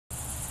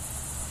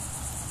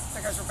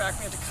Alright guys, we're back.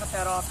 We had to cut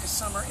that off because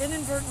Summer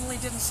inadvertently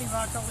didn't see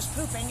Rocco was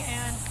pooping,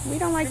 and we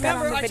don't like that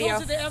on the video. I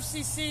told you the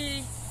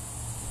FCC,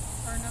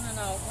 or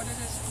no, what it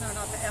is? No,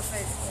 not the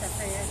FAA.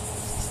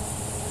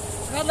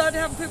 We're not allowed to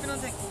have him pooping on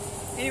things.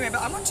 Anyway,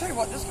 but I'm going to tell you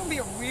what, this is going to be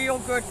a real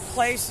good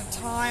place and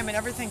time and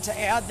everything to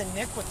add the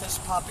Nick with this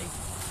puppy,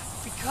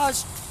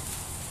 because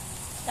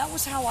that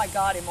was how I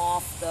got him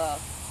off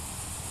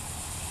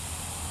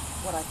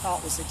what I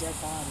thought was a dead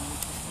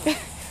body.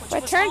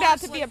 What turned out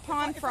to be a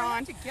pond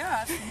prawn. If I had to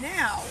guess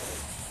now,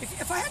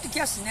 if I had to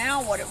guess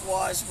now what it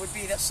was, would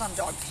be that some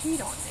dog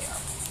peed on there.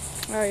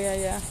 Oh,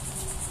 yeah.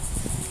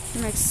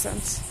 That makes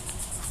sense.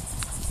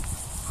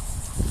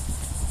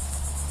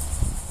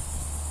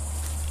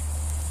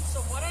 So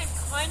what I'm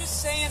kind of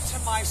saying to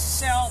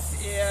myself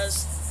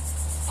is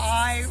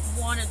I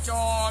want a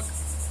dog.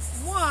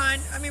 One,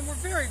 I mean, we're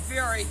very,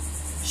 very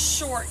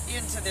short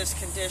into this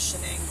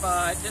conditioning,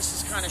 but this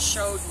has kind of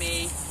showed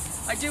me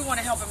I do want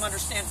to help him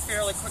understand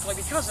fairly quickly,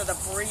 because of the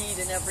breed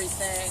and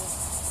everything,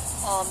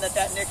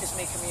 that Nick is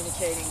me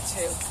communicating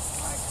too.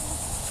 All right, come on.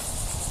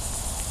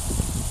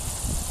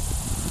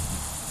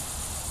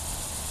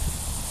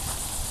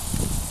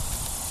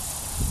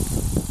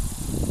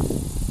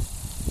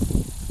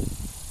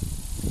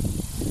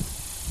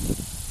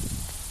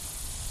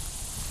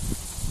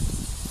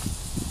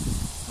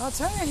 I'll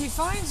tell you, he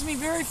finds me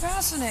very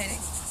fascinating.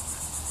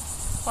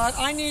 But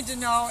I need to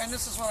know, and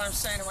this is what I'm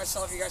saying to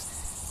myself, you guys,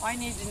 I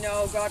need to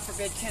know, God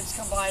forbid, kids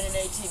come by in an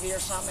ATV or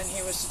something and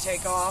he was to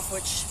take off,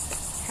 which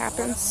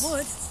happens.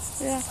 Would.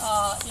 Yeah.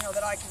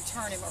 That I can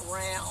turn him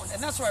around.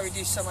 And that's why we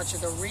do so much of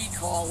the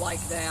recall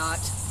like that.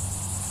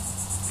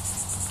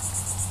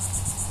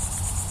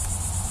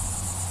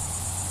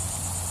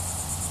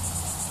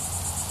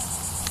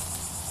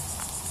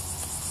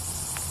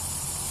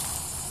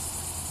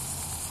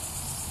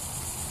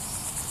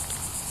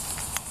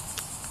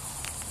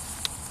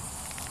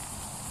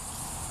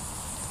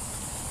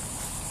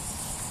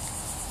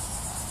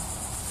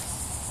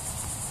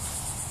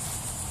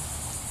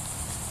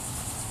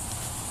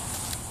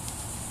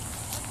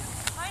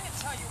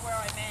 Tell you where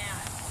I'm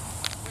at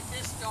with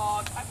this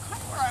dog. I'm kind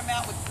of where I'm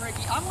at with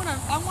Briggy. I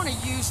want to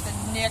use the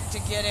Nick to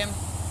get him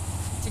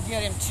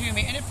to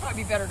me, and it'd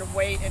probably be better to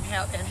wait and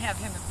have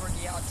him and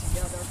Briggy out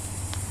together.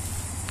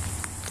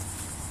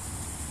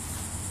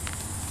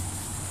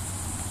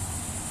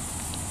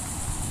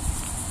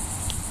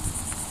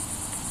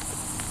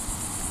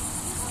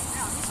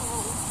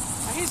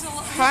 He's a little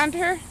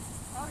Hunter?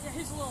 Oh yeah,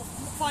 he's a little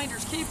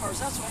finders keepers.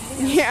 That's what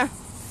he is. Yeah.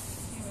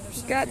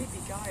 There's some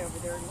creepy guy over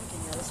there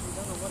looking at us. We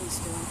don't know what he's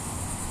doing.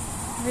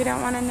 We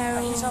don't want to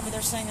know. He's over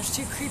there saying there's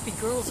two creepy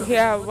girls over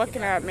there. there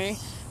looking at me.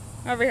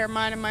 Over here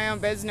minding my own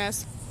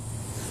business.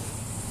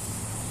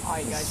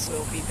 Alright guys,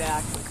 we'll be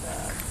back with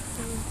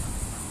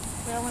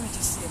well, let me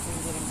just see if we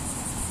can get him.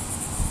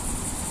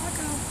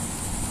 Okay.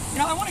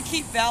 I want to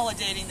keep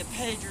validating the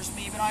pagers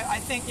me, but I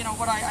think,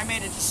 what I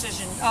made a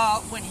decision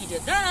when he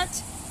did that.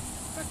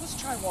 In fact,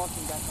 let's try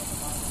walking back over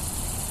by this.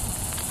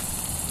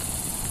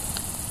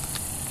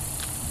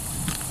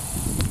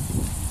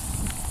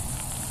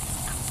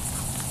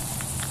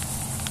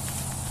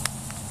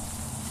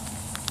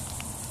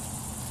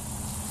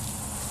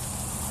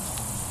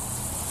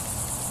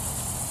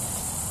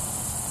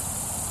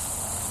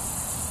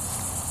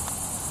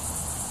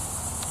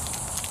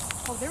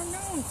 Oh, they're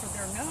known for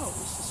their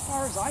nose, as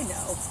far as I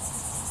know.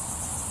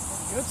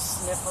 They're good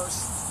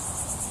sniffers.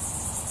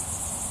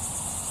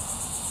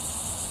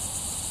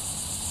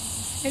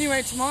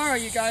 Anyway, tomorrow,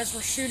 you guys,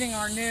 we're shooting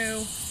our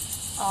new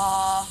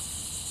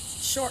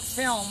short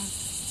film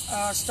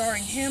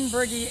starring him,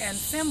 Briggy, and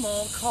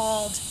Thimble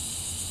called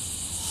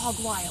Hog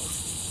Wild.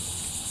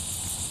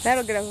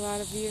 That'll get a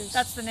lot of views.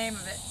 That's the name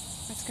of it.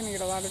 That's going to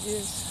get a lot of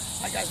views.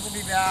 All right, guys, we'll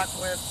be back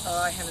with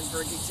him and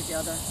Briggy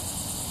together.